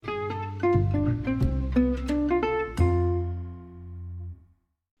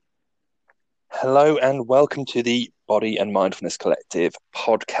Hello and welcome to the Body and Mindfulness Collective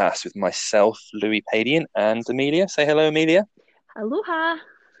podcast with myself, Louis Padian, and Amelia. Say hello, Amelia. Aloha.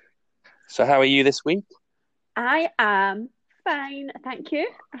 So, how are you this week? I am fine, thank you.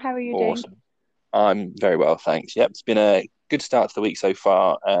 How are you doing? Awesome. I'm very well, thanks. Yep, it's been a good start to the week so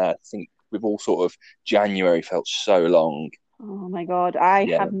far. I think we've all sort of January felt so long. Oh my God, I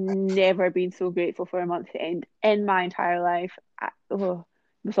Yeah, have never been so grateful for a month to end in my entire life. It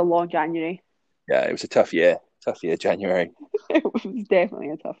was a long January. yeah, it was a tough year, January. It was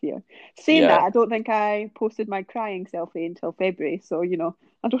definitely a tough year. Saying that, Yeah, I don't think I posted my crying selfie until February, so I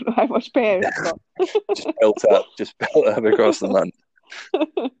don't know how much better it's got. just built up across the month.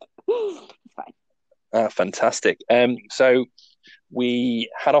 It's fine. Fantastic. So we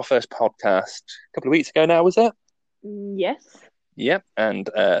had our first podcast a couple of weeks ago now, was it? Yes. Yep, and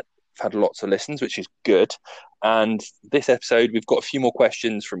had lots of listens, which is good. And this episode, we've got a few more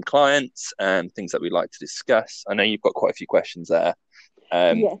questions from clients and things that we'd like to discuss. I know you've got quite a few questions there.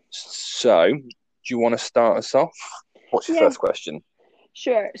 Yes. So, do you want to start us off? What's your Yeah. first question?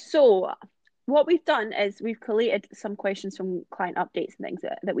 Sure. So, what we've done is we've collated some questions from client updates and things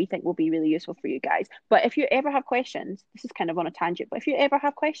that we think will be really useful for you guys. But if you ever have questions, this is kind of on a tangent, but if you ever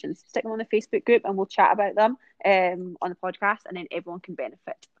have questions, stick them on the Facebook group and we'll chat about them on the podcast, and then everyone can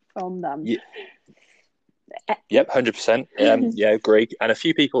benefit from them. Yeah, yep, 100%. Yeah, agree. And a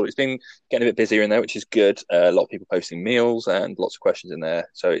few people, it's been getting a bit busier in there, which is good. A lot of people posting meals and lots of questions in there.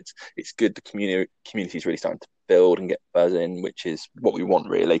 So it's good. The community is really starting to build and get buzzing, which is what we want,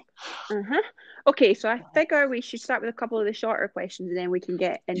 really. Uh-huh. Okay, so I figure we should start with a couple of the shorter questions and then we can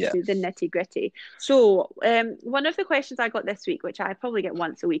get Yeah. into the nitty-gritty. So, one of the questions I got this week, which I probably get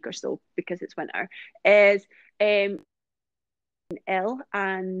once a week or so because it's winter, is ill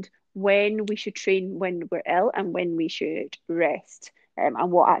and when we should train when we're ill and when we should rest, and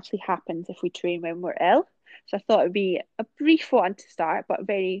what actually happens if we train when we're ill. So I thought it would be a brief one to start, but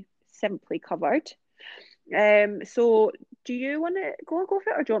very simply covered. So do you want to go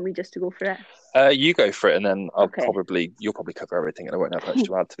for it, or do you want me just to go for it? You go for it, and then Okay. you'll probably cover everything, and I won't have much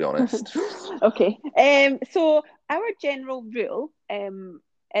to add, to be honest. Okay. So our general rule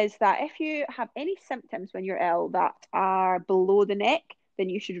is that if you have any symptoms when you're ill that are below the neck, then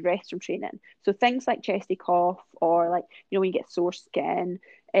you should rest from training. So things like chesty cough or like when you get sore skin,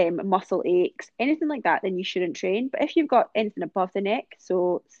 muscle aches, anything like that, then you shouldn't train. But if you've got anything above the neck,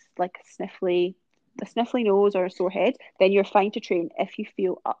 so like a sniffly nose or a sore head, then you're fine to train if you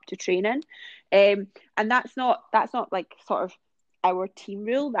feel up to training. And that's not like sort of our team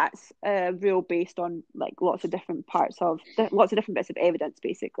rule. That's a rule based on like lots of different bits of evidence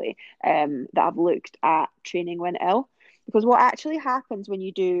basically, that I've looked at training when ill. Because what actually happens when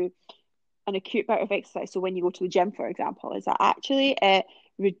you do an acute bout of exercise, so when you go to the gym for example, is that actually it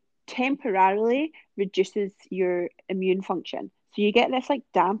temporarily reduces your immune function. So you get this like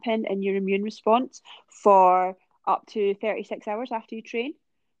dampen in your immune response for up to 36 hours after you train.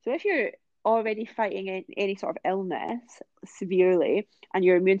 So if you're already fighting any sort of illness severely and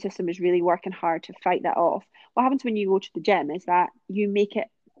your immune system is really working hard to fight that off, what happens when you go to the gym is that you make it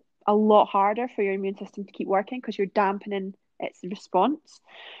a lot harder for your immune system to keep working because you're dampening its response.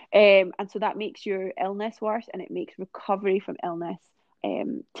 And so that makes your illness worse and it makes recovery from illness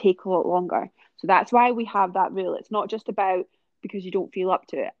take a lot longer. So that's why we have that rule. It's not just about because you don't feel up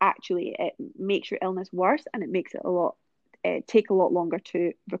to it. Actually, it makes your illness worse and it makes it take a lot longer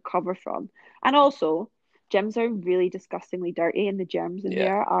to recover from. And also, gyms are really disgustingly dirty, and the germs in Yeah,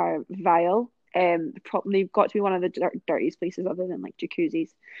 there are vile. Probably got to be one of the dirtiest places other than like jacuzzis.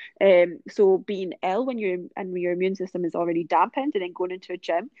 So being ill when your immune system is already dampened, and then going into a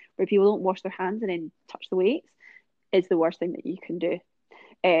gym where people don't wash their hands and then touch the weights is the worst thing that you can do.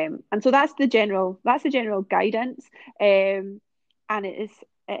 And so that's the general guidance. And it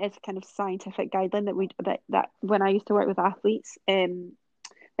is kind of scientific guideline that when I used to work with athletes,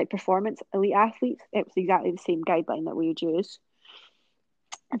 like performance elite athletes, it was exactly the same guideline that we would use.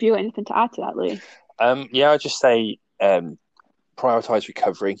 Have you got anything to add to that, Louis? yeah. I'd just say prioritize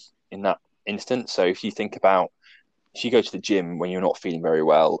recovery in that instance. So if you go to the gym when you're not feeling very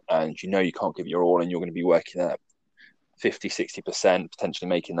well and you know you can't give your all and you're going to be working at 50, 60%, potentially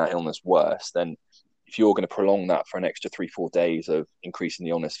making that illness worse, then if you're going to prolong that for an extra 3, 4 days of increasing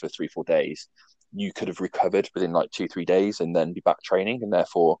the illness for 3, 4 days, you could have recovered within like 2, 3 days and then be back training. And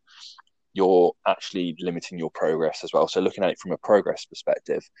therefore, you're actually limiting your progress as well. So, looking at it from a progress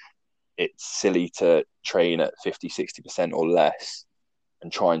perspective, it's silly to train at 50, 60% or less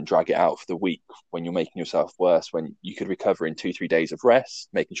and try and drag it out for the week when you're making yourself worse, when you could recover in 2-3 days of rest,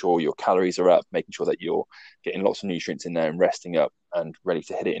 making sure your calories are up, making sure that you're getting lots of nutrients in there and resting up and ready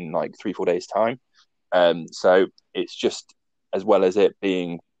to hit it in like 3-4 days time. So it's just, as well as it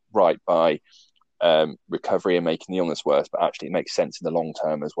being right by recovery and making the illness worse, but actually it makes sense in the long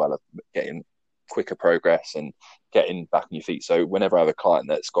term as well of getting quicker progress and getting back on your feet. So whenever I have a client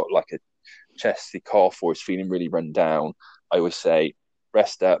that's got like a chesty cough or is feeling really run down, I always say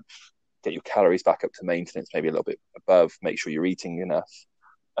rest up, get your calories back up to maintenance, maybe a little bit above, make sure you're eating enough,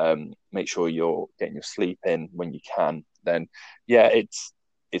 make sure you're getting your sleep in when you can. Then yeah, it's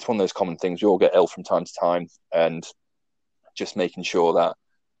one of those common things. We all get ill from time to time, and just making sure that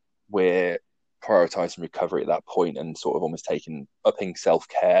we're prioritizing recovery at that point and sort of almost upping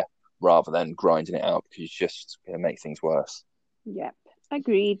self-care rather than grinding it out, because you're just going to make things worse. Yep,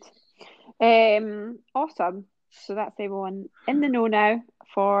 agreed. Awesome. So that's everyone in the know now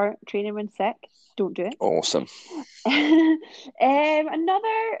for training when sick. Don't do it. Awesome.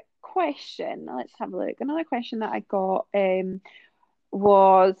 Another question. Let's have a look. Another question that I got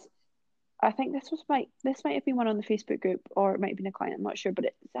was, I think this might have been one on the Facebook group, or it might have been a client, I'm not sure, but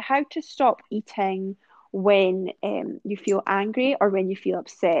it's how to stop eating when you feel angry or when you feel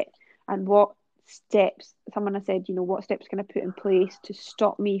upset, and what steps, someone has said, what steps can I put in place to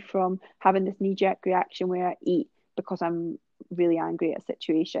stop me from having this knee-jerk reaction where I eat because I'm really angry at a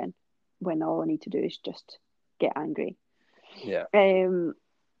situation, when all I need to do is just get angry. Yeah.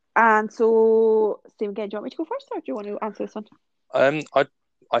 And so, same again, do you want me to go first, or do you want to answer this one?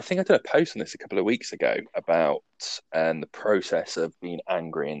 I think I did a post on this a couple of weeks ago about the process of being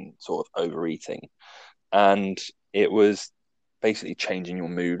angry and sort of overeating. And it was basically changing your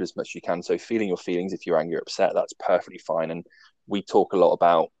mood as much as you can. So feeling your feelings, if you're angry or upset, that's perfectly fine. And we talk a lot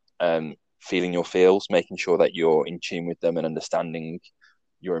about feeling your feels, making sure that you're in tune with them and understanding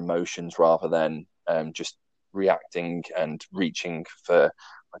your emotions rather than just reacting and reaching for,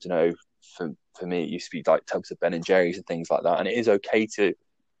 I don't know, for me, it used to be like tubs of Ben and Jerry's and things like that. And it is okay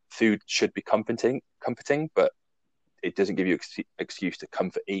food should be comforting, but it doesn't give you excuse to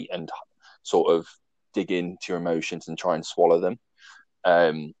comfort eat and sort of dig into your emotions and try and swallow them.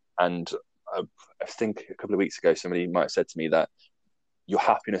 And I think a couple of weeks ago, somebody might have said to me that your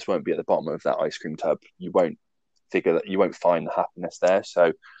happiness won't be at the bottom of that ice cream tub. You won't find the happiness there.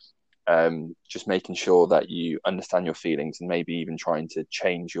 So just making sure that you understand your feelings and maybe even trying to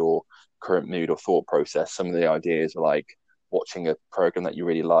change your current mood or thought process. Some of the ideas are like watching a program that you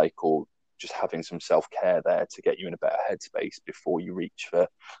really like, or just having some self-care there to get you in a better headspace before you reach for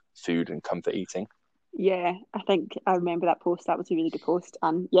food and comfort eating. Yeah, I think I remember that post. That was a really good post.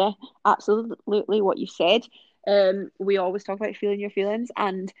 And yeah, absolutely what you said. We always talk about feeling your feelings,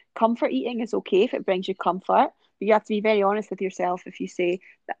 and comfort eating is okay if it brings you comfort. But you have to be very honest with yourself. If you say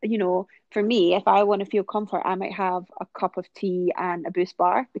that, for me, if I want to feel comfort, I might have a cup of tea and a Boost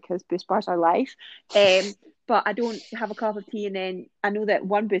bar, because Boost bars are life. But I don't have a cup of tea and then I know that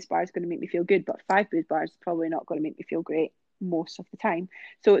one Boost bar is going to make me feel good, but 5 Boost bars is probably not going to make me feel great most of the time.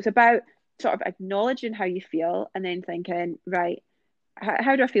 So it's about sort of acknowledging how you feel and then thinking, right,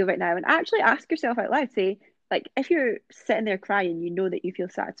 how do I feel right now? And actually ask yourself out loud, say, like, if you're sitting there crying, you know that you feel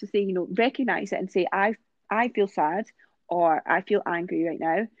sad. So say, recognize it and say, I feel sad, or I feel angry right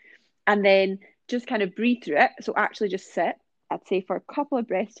now. And then just kind of breathe through it. So actually just sit, I'd say for a couple of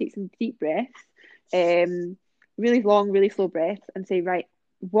breaths, take some deep breaths, really long, really slow breaths, and say, right,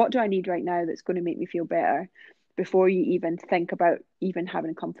 what do I need right now that's going to make me feel better, before you even think about even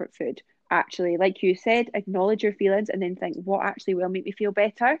having comfort food. Actually, like you said, acknowledge your feelings and then think, what actually will make me feel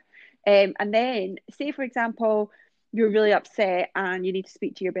better? And then say, for example, you're really upset and you need to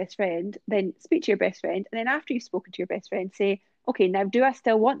speak to your best friend, then speak to your best friend. And then after you've spoken to your best friend, say, okay, now do I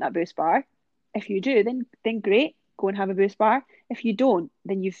still want that Boost bar? If you do, then great, go and have a Boost bar. If you don't,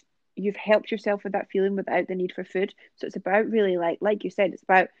 then you've helped yourself with that feeling without the need for food. So it's about really, like you said, it's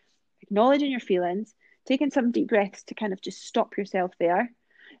about acknowledging your feelings, taking some deep breaths to kind of just stop yourself there,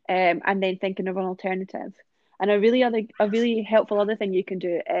 and then thinking of an alternative. And a really helpful other thing you can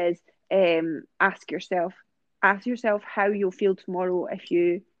do is ask yourself how you'll feel tomorrow if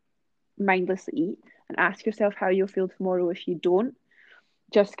you mindlessly eat, and ask yourself how you'll feel tomorrow if you don't.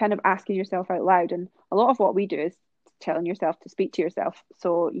 Just kind of asking yourself out loud. And a lot of what we do is telling yourself to speak to yourself.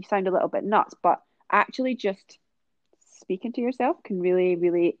 So you sound a little bit nuts, but actually just speaking to yourself can really,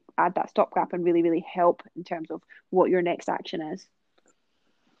 really add that stopgap and really, really help in terms of what your next action is.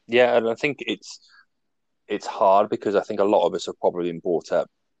 Yeah, and I think it's hard because I think a lot of us have probably been brought up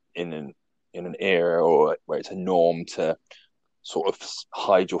in an era or where it's a norm to sort of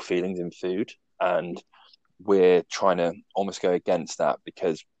hide your feelings in food. And we're trying to almost go against that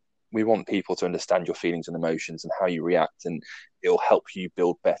because we want people to understand your feelings and emotions and how you react, and it'll help you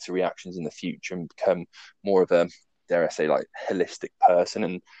build better reactions in the future and become more of a, dare I say, like holistic person.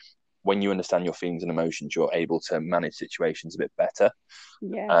 And when you understand your feelings and emotions, you're able to manage situations a bit better.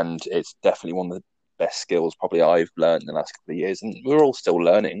 Yeah. And it's definitely one of the best skills probably I've learned in the last couple of years. And we're all still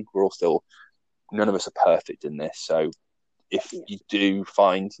learning. We're all still, none of us are perfect in this. So if Yeah. you do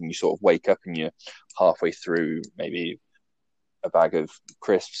find and you sort of wake up and you're halfway through maybe a bag of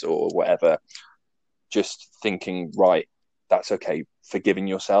crisps or whatever, just thinking, right, that's okay, forgiving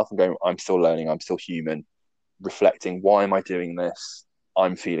yourself and going, I'm still learning, I'm still human, reflecting, why am I doing this?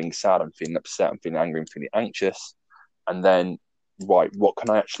 I'm feeling sad, I'm feeling upset, I'm feeling angry, I'm feeling anxious. And then, right, what can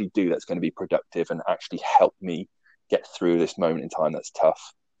I actually do that's going to be productive and actually help me get through this moment in time that's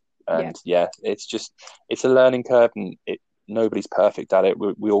tough? Yeah. And yeah, it's a learning curve, and nobody's perfect at it.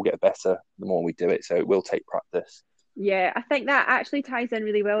 We all get better the more we do it, so it will take practice. Yeah, I think that actually ties in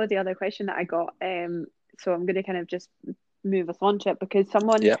really well with the other question that I got. So I'm going to kind of just move us on to it because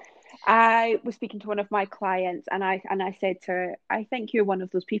Yeah, I was speaking to one of my clients, and I said to her, I think you're one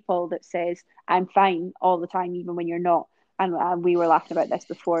of those people that says I'm fine all the time, even when you're not. And we were laughing about this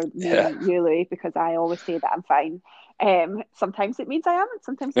before, me yeah. and you, Louis, because I always say that I'm fine. Sometimes it means I am, and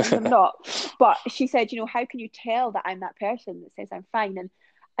sometimes it means I'm not. But she said, how can you tell that I'm that person that says I'm fine? And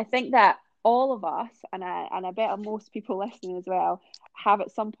I think that all of us, and I bet most people listening as well, have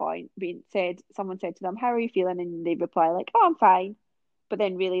at some point been said, someone said to them, "How are you feeling?" And they reply like, "Oh, I'm fine." But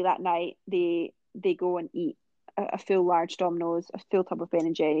then really that night they go and eat a full large Domino's, a full tub of Ben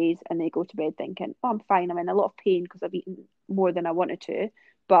and Jerry's, and they go to bed thinking, "Oh, I'm fine. I'm in a lot of pain because I've eaten more than I wanted to,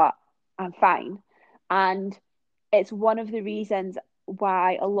 but I'm fine." And it's one of the reasons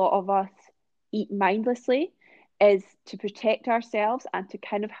why a lot of us eat mindlessly is to protect ourselves and to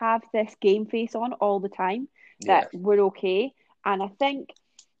kind of have this game face on all the time that Yeah, we're okay. And I think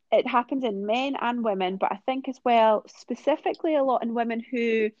it happens in men and women, but I think as well, specifically a lot in women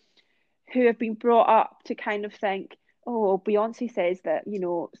who have been brought up to kind of think, oh, well, Beyonce says that,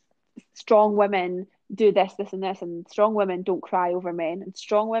 strong women do this, this, and this, and strong women don't cry over men, and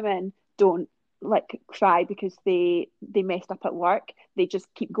strong women don't like cry because they messed up at work. They just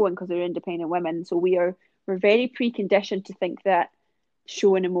keep going because they're independent women. So we're very preconditioned to think that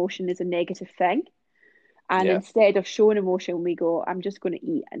showing emotion is a negative thing. And yeah, instead of showing emotion, we go, I'm just going to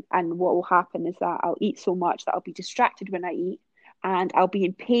eat. And what will happen is that I'll eat so much that I'll be distracted when I eat, and I'll be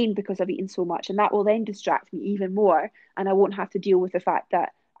in pain because I've eaten so much. And that will then distract me even more. And I won't have to deal with the fact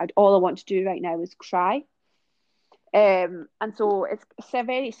that all I want to do right now is cry. And so it's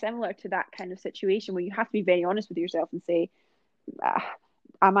very similar to that kind of situation where you have to be very honest with yourself and say, ah,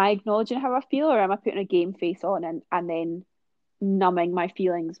 am I acknowledging how I feel, or am I putting a game face on and then numbing my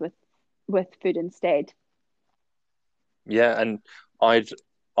feelings with food instead? yeah. And I'd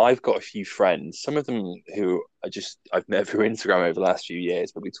I've got a few friends, some of them who I've met through Instagram over the last few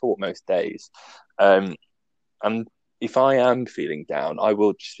years, but we talk most days. Um, and if I am feeling down, I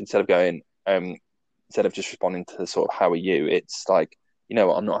will just instead of just responding to the sort of how are you, it's like, you know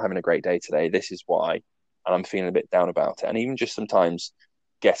what, I'm not having a great day today. This is why, and I'm feeling a bit down about it. And even just sometimes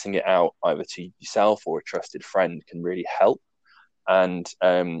getting it out either to yourself or a trusted friend can really help. And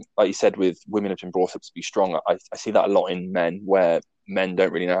like you said, with women have been brought up to be strong. I see that a lot in men, where men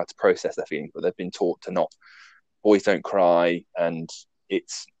don't really know how to process their feelings, but they've been taught to not. Boys don't cry, and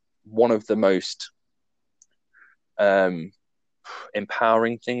it's one of the most um,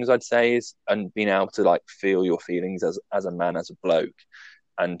 empowering things I'd say is and being able to like feel your feelings as a man, as a bloke,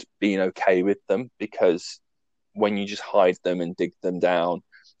 and being okay with them, because when you just hide them and dig them down,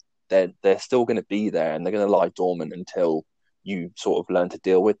 they're still going to be there and they're going to lie dormant until you sort of learn to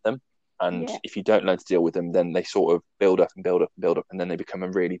deal with them. And Yeah. if you don't learn to deal with them, then they sort of build up and build up and build up, and then they become a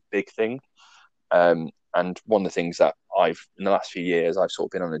really big thing. And one of the things that I've in the last few years, I've sort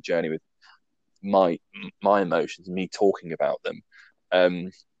of been on a journey with my my emotions, me talking about them, um,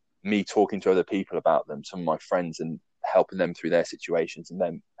 me talking to other people about them, some of my friends, and helping them through their situations, and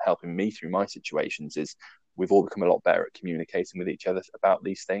then helping me through my situations. Is we've all become a lot better at communicating with each other about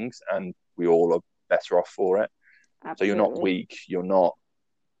these things, and we all are better off for it. So you're not Absolutely. weak. You're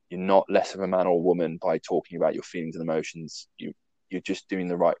not less of a man or woman by talking about your feelings and emotions. You're just doing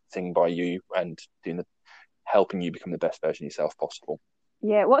the right thing by you and helping you become the best version of yourself possible.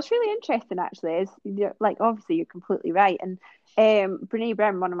 Yeah, what's really interesting actually is like obviously you're completely right. And Brene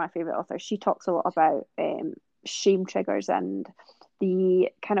Brown, one of my favorite authors, she talks a lot about shame triggers and the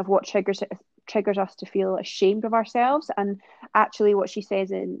kind of what triggers us to feel ashamed of ourselves. And actually what she says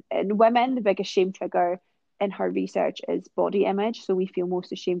in women, the biggest shame trigger in her research is body image. So we feel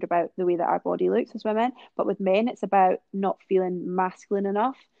most ashamed about the way that our body looks as women. But with men, it's about not feeling masculine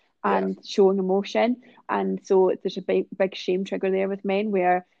enough Yeah. and showing emotion. And so there's a big shame trigger there with men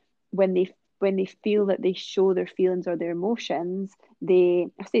where when they feel that they show their feelings or their emotions, I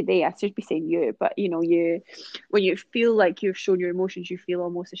should be saying you, but when you feel like you've shown your emotions, you feel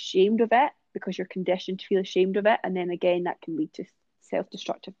almost ashamed of it because you're conditioned to feel ashamed of it. And then again, that can lead to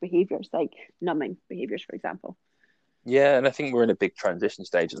self-destructive behaviors like numbing behaviors, for example. Yeah, and I think we're in a big transition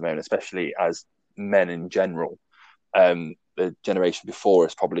stage at the moment, especially as men in general. The generation before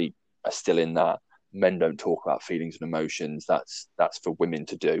us probably are still in that men don't talk about feelings and emotions. That's for women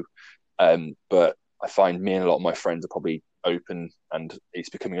to do. But I find me and a lot of my friends are probably open, and it's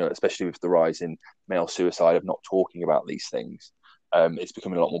becoming, especially with the rise in male suicide, of not talking about these things. It's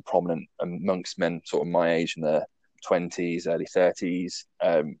becoming a lot more prominent amongst men sort of my age in their 20s, early 30s,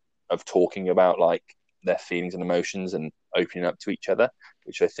 of talking about like their feelings and emotions and opening up to each other,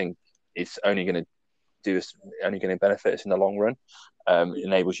 which I think is only going to benefit us in the long run. It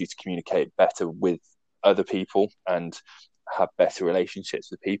enables you to communicate better with other people and have better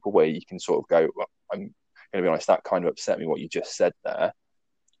relationships with people where you can sort of go, well, I'm going to be honest, that kind of upset me what you just said there.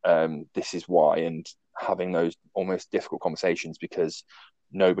 This is why, and having those almost difficult conversations because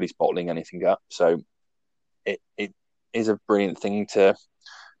nobody's bottling anything up. So it is a brilliant thing to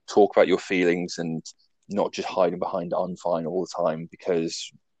talk about your feelings and not just hiding behind I'm fine all the time,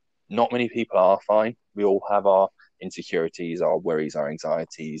 because not many people are fine. We all have our insecurities, our worries, our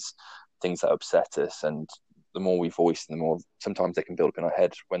anxieties, things that upset us. And the more we voice them, the more sometimes they can build up in our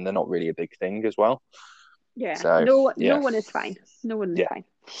head when they're not really a big thing as well. Yeah, So, no yeah. one is fine. No one is Yeah.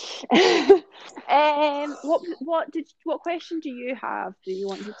 fine. What question do you have? Do you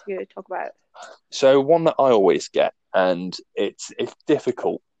want to talk about? So one that I always get, and it's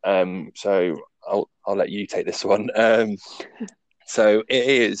difficult. So I'll let you take this one. So it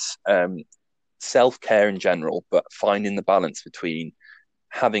is self-care in general, but finding the balance between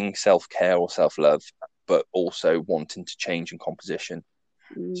having self-care or self-love, but also wanting to change in composition.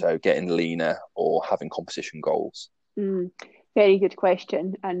 So getting leaner or having composition goals. Very good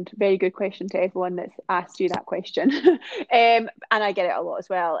question, and very good question to everyone that's asked you that question. And I get it a lot as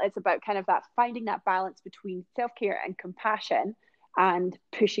well. It's about kind of that finding that balance between self-care and compassion and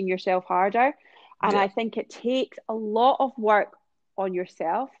pushing yourself harder. And Yeah. I think it takes a lot of work on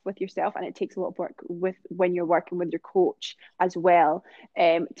yourself with yourself, and it takes a lot of work with when you're working with your coach as well,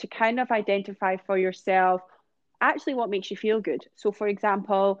 to kind of identify for yourself actually what makes you feel good. So for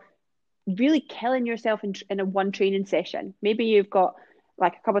example, really killing yourself in a one training session. Maybe you've got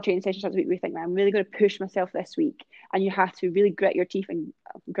like a couple of training sessions a week where you think, man, I'm really going to push myself this week. And you have to really grit your teeth and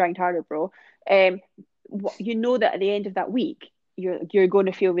grind harder, bro. You know that at the end of that week, you're going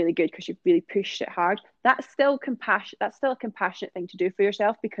to feel really good because you've really pushed it hard. That's still compassion. That's still a compassionate thing to do for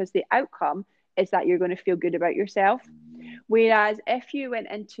yourself, because the outcome is that you're going to feel good about yourself. Whereas if you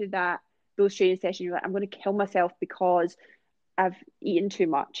went into those training sessions, you're like, I'm going to kill myself because I've eaten too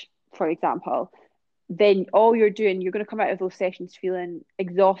much, for example, then all you're doing, you're going to come out of those sessions feeling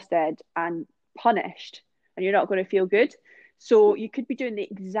exhausted and punished, and you're not going to feel good. So you could be doing the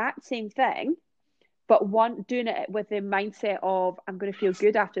exact same thing, but doing it with the mindset of I'm going to feel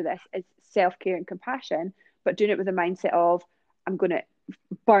good after this is self-care and compassion, but doing it with the mindset of I'm going to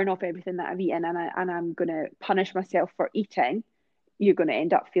burn off everything that I've eaten, and I'm going to punish myself for eating, you're going to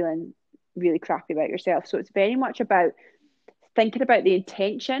end up feeling really crappy about yourself. So it's very much about thinking about the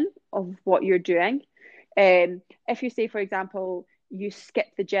intention of what you're doing. If you say, for example, you skip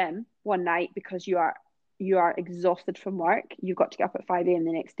the gym one night because you are exhausted from work, you've got to get up at 5 a.m.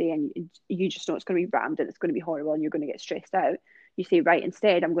 the next day, and you just know it's going to be rammed and it's going to be horrible and you're going to get stressed out. You say, right,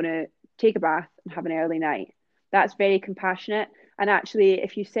 instead, I'm going to take a bath and have an early night. That's very compassionate. And actually,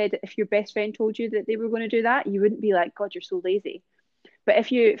 if your best friend told you that they were going to do that, you wouldn't be like, God, you're so lazy. But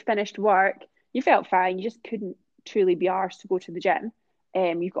if you finished work, you felt fine, you just couldn't truly be arsed to go to the gym.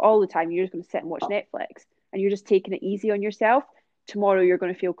 You've got all the time, you're just going to sit and watch Netflix, and you're just taking it easy on yourself. Tomorrow you're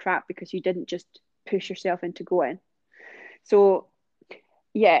going to feel crap because you didn't just push yourself into going. So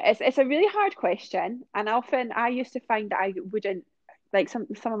yeah, it's a really hard question, and often I used to find that I wouldn't, like, some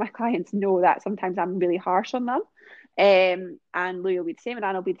of my clients know that sometimes I'm really harsh on them, and Louis will be the same and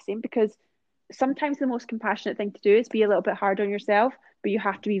Anna will be the same, because sometimes the most compassionate thing to do is be a little bit hard on yourself, but you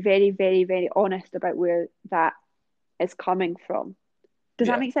have to be very, very, very honest about where that is coming from. Does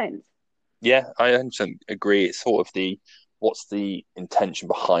that Yeah. make sense? Yeah, I 100% agree. It's sort of what's the intention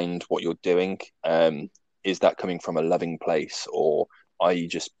behind what you're doing? Is that coming from a loving place, or are you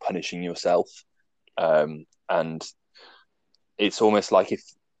just punishing yourself? And it's almost like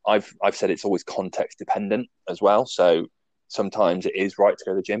I've said it's always context dependent as well. So sometimes it is right to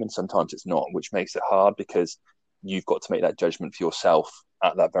go to the gym and sometimes it's not, which makes it hard because you've got to make that judgment for yourself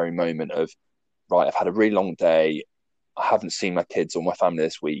at that very moment of, right, I've had a really long day. I haven't seen my kids or my family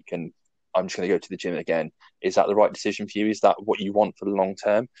this week and I'm just going to go to the gym again. Is that the right decision for you? Is that what you want for the long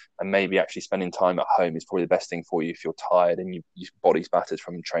term? And maybe actually spending time at home is probably the best thing for you if you're tired and your body's battered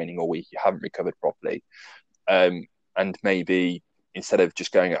from training all week, you haven't recovered properly. And maybe instead of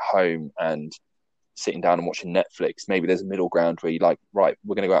just going at home and sitting down and watching Netflix, maybe there's a middle ground where you're like, right,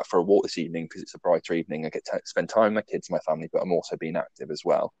 we're going to go out for a walk this evening because it's a brighter evening. I get to spend time with my kids, my family, but I'm also being active as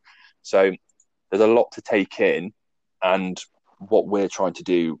well. So there's a lot to take in. And what we're trying to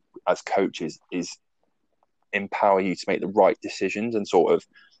do as coaches is empower you to make the right decisions and sort of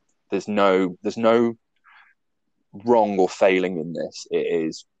there's no wrong or failing in this. It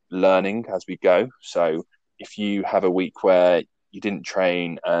is learning as we go. So if you have a week where you didn't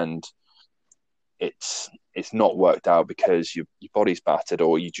train and it's not worked out because your body's battered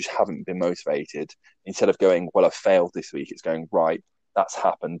or you just haven't been motivated, instead of going, well, I failed this week, it's going, right, that's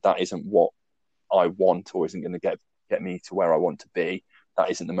happened. That isn't what I want or isn't going to get me to where I want to be. That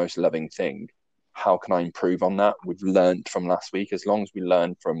isn't the most loving thing. How can I improve on that? We've learned from last week. As long as we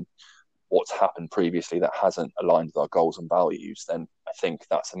learn from what's happened previously that hasn't aligned with our goals and values, then I think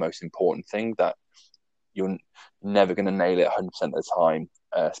that's the most important thing, that you're never going to nail it 100% of the time,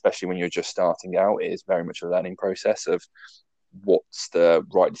 especially when you're just starting out. It is very much a learning process of what's the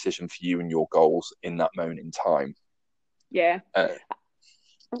right decision for you and your goals in that moment in time. Yeah.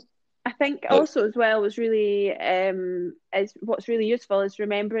 I think also as well was really is what's really useful is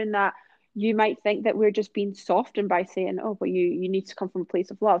remembering that you might think that we're just being soft and by saying, oh, well, you need to come from a place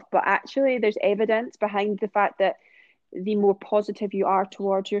of love. But actually there's evidence behind the fact that the more positive you are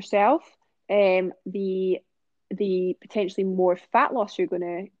towards yourself, the potentially more fat loss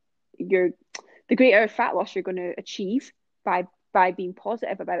the greater fat loss you're going to achieve by being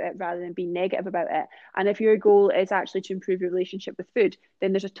positive about it rather than being negative about it. And if your goal is actually to improve your relationship with food,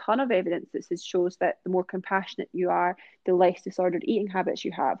 then there's a ton of evidence that shows that the more compassionate you are, the less disordered eating habits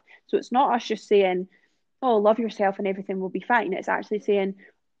you have. So it's not us just saying, oh, love yourself and everything will be fine. It's actually saying,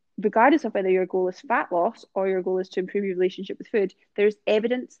 regardless of whether your goal is fat loss or your goal is to improve your relationship with food, there's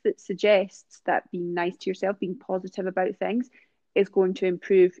evidence that suggests that being nice to yourself, being positive about things, is going to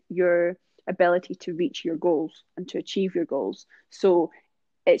improve your ability to reach your goals and to achieve your goals. So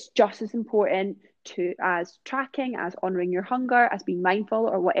it's just as important as tracking, as honoring your hunger, as being mindful,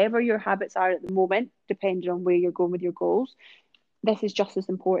 or whatever your habits are at the moment, depending on where you're going with your goals. This is just as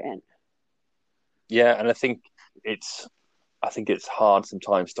important. Yeah, and I think it's hard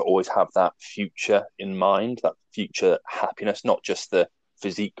sometimes to always have that future in mind, that future happiness, not just the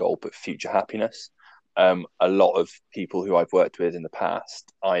physique goal, but future happiness. A lot of people who I've worked with in the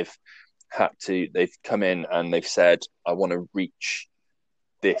past, they've come in and they've said, I want to reach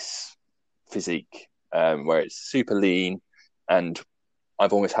this physique, where it's super lean, and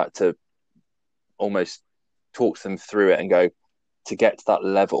I've almost had to talk to them through it and go, to get to that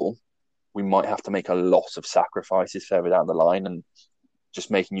level, we might have to make a lot of sacrifices further down the line, and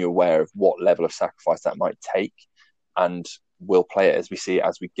just making you aware of what level of sacrifice that might take. And we'll play it as we see it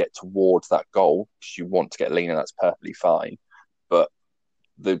as we get towards that goal, because you want to get leaner, that's perfectly fine. But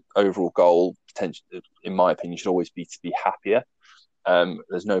the overall goal, potentially, in my opinion, should always be to be happier.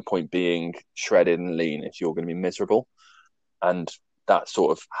 There's no point being shredded and lean if you're going to be miserable. And that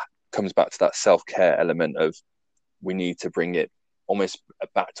sort of comes back to that self-care element of, we need to bring it almost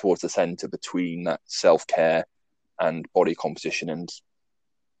back towards the center between that self-care and body composition, and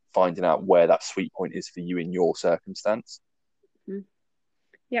finding out where that sweet point is for you in your circumstance.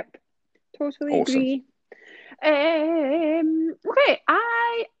 Yep, totally agree. Okay,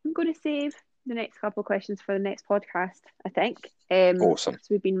 I'm going to save the next couple of questions for the next podcast, I think. Awesome. So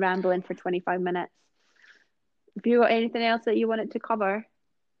we've been rambling for 25 minutes. Have you got anything else that you wanted to cover?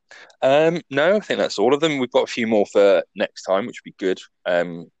 No, I think that's all of them. We've got a few more for next time, which would be good.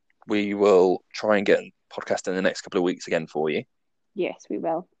 We will try and get a podcast in the next couple of weeks again for you. Yes, we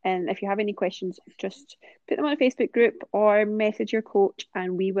will. And if you have any questions, just put them on a Facebook group or message your coach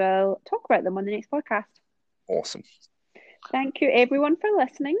and we will talk about them on the next podcast. Awesome. Thank you everyone for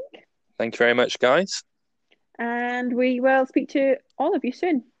listening. Thank you very much, guys. And we will speak to all of you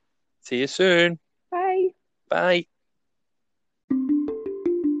soon. See you soon. Bye. Bye.